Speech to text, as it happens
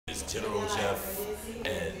General Jeff,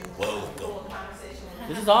 and welcome.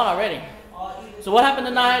 This is on already. So what happened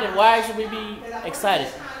tonight, and why should we be excited?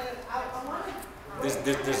 It's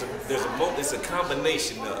a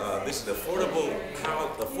combination. This is the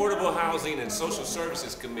Affordable Housing and Social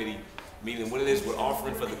Services Committee, meaning what it is we're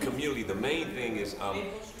offering for the community. The main thing is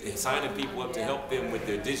signing people up to help them with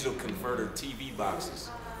their digital converter TV boxes.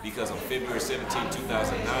 Because on February 17,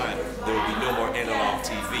 2009, there will be no more analog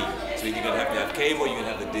TV. So you're going to have cable, you're going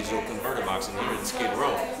to have the digital converter box. And here in Skid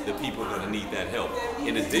Row, the people are going to need that help.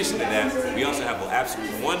 In addition to that, we also have an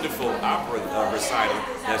absolutely wonderful opera recital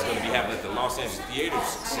that's going to be happening at the Los Angeles Theater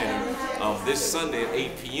Center this Sunday at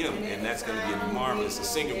 8 p.m. And that's going to be a marvelous,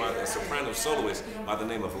 a soprano soloist by the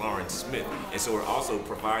name of Lauren Smith. And so we're also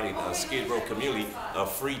providing Skid Row community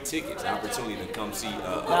free tickets, opportunity to come see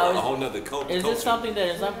a whole nother culture. Is this something that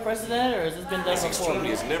is unprecedented, or has this been done before?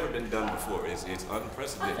 It's never been done before. It's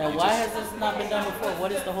unprecedented. And why has this not been done before?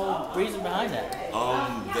 What is the whole reason behind that?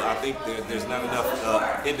 I think there's not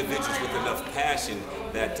enough individuals with enough passion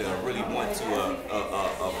that really want to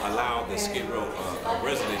allow the Skid Row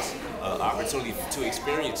residents opportunity to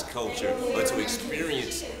experience culture, or to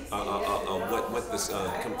experience what the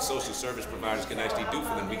social service providers can actually do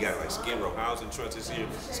for them. We got like Skid Row Housing Trust is here,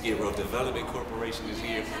 Skid Row Development Corporation is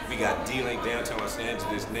here, we got D-Link Downtown Los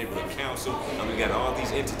Angeles Neighborhood Council, and we got all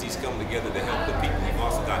these entities coming together to help the people. We've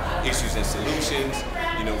also got Issues and Solutions.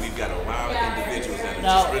 You know, we've got a lot of individuals that are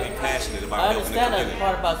just really passionate about helping the community. I understand that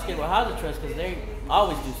part about Skid Row Housing Trust, because they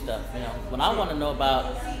always do stuff. You know, what I want to know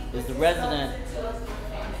about is the resident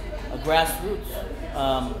grassroots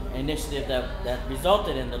initiative that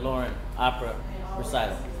resulted in the Lauren Opera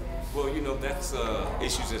recital. Well, you know, that's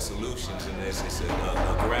Issues and Solutions, and it's a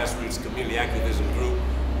grassroots community activism group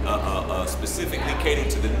specifically catered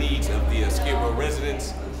to the needs of the Skid Row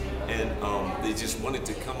residents. And they just wanted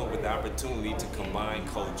to come up with the opportunity to combine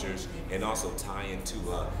cultures and also tie into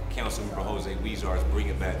Councilmember Jose Huizar's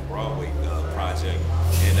Bringing Back Broadway project.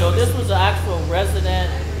 And, so this was an actual resident,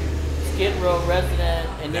 Skid Row resident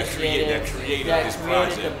initiative that created this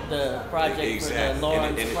project. The project exactly. For the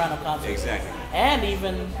Lauren Soprano concert. Exactly. And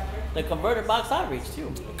even the converted box outreach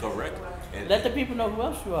too. Correct. And let the people know who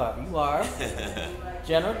else you are. You are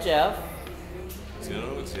General Jeff.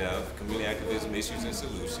 General Jeff, Community Activism Issues and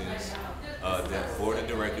Solutions, the Board of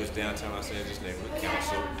Directors, Downtown Los Angeles Neighborhood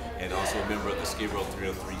Council, and also a member of the Skid Row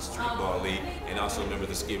 303 Streetball League, and also a member of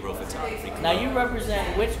the Skid Row Photography Club. Now you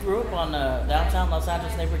represent which group on the Downtown Los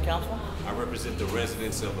Angeles Neighborhood Council? I represent the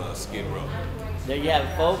residents of Skid Row. There you have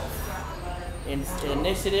it, folks.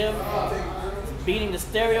 Initiative beating the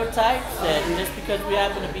stereotypes that just because we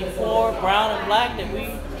happen to be poor, brown, and black, that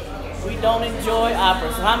we don't enjoy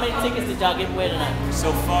opera. So how many tickets did y'all give away tonight?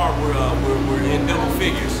 So far, we're in double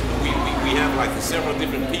figures. We have like several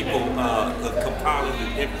different people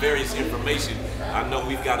compiling various information. I know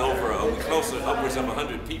we've got upwards of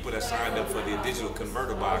 100 people that signed up for the digital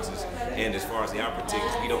converter boxes. And as far as the opera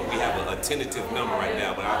tickets, we have a tentative number right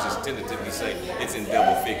now, but I'll just tentatively say it's in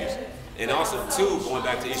double figures. And also, too, going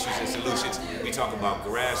back to Issues and Solutions, we talk about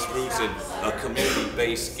grassroots and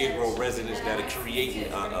community-based Skid Row residents that are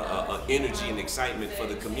creating energy and excitement for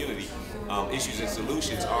the community. Issues and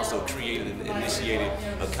Solutions also created and initiated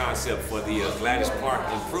a concept for the Gladys Park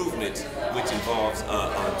improvements, which involves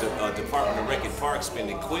a Department of Rec and Parks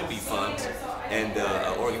spending Quimby funds, and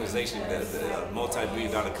an organization, the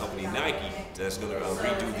multi-billion-dollar company Nike, that's going to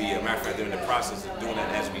redo the, matter of fact, they're in the process of doing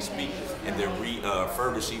that as we speak, and they're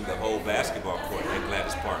refurbishing the whole basketball court at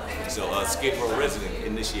Gladys Park. So Skid Row resident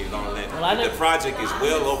initiated all that. Well, the project is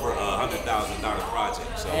well over a $100,000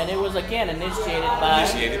 project. So. And it was, again, initiated by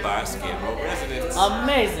Skid Row residents.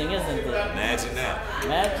 Amazing, isn't it? Imagine that.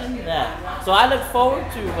 Imagine that. So I look forward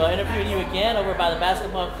to interviewing you again over by the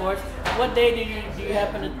basketball courts. What day do you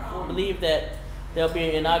happen to believe that there'll be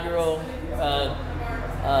an inaugural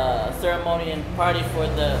ceremony and party for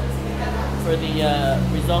the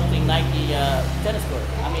resulting Nike tennis court?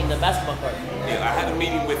 I mean, the basketball court. Yeah, I had a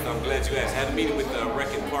meeting with. I'm glad you asked. I had a meeting with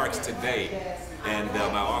Rec and Parks today, and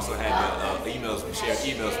I also had shared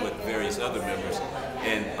emails with various other members,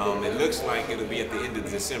 and it looks like it'll be at the end of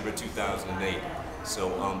December 2008. So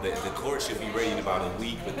the court should be ready in about a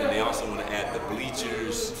week, but then they also want to add the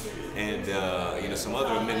bleachers and some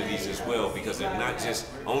other amenities as well, because they're not just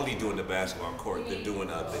only doing the basketball court, they're doing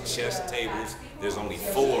the chess tables. There's only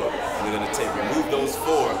 4, and they're going to remove those 4.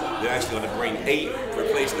 They're actually going to bring 8,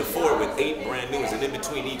 replace the 4 with 8 brand new ones, and in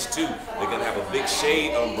between each 2, they're going to have a big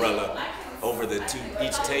shade umbrella over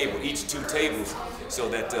each two tables, so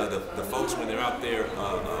that the folks, when they're out there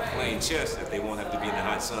playing chess, that they won't have to be in the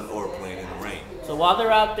hot sun or playing in the rain. So while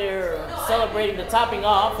they're out there celebrating the topping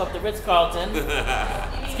off of the Ritz-Carlton,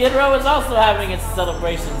 Skid Row is also having its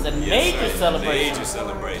celebrations and Yes, major sir. celebrations. Major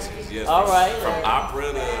celebrations. Yes. All right. From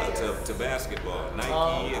opera to basketball,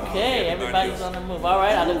 Nike. Okay, and everybody's else. on the move. All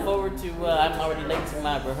right, I look forward to. I'm already late to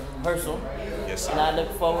my rehearsal, Yes, sir. and I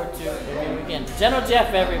look forward to again. General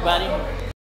Jeff, everybody.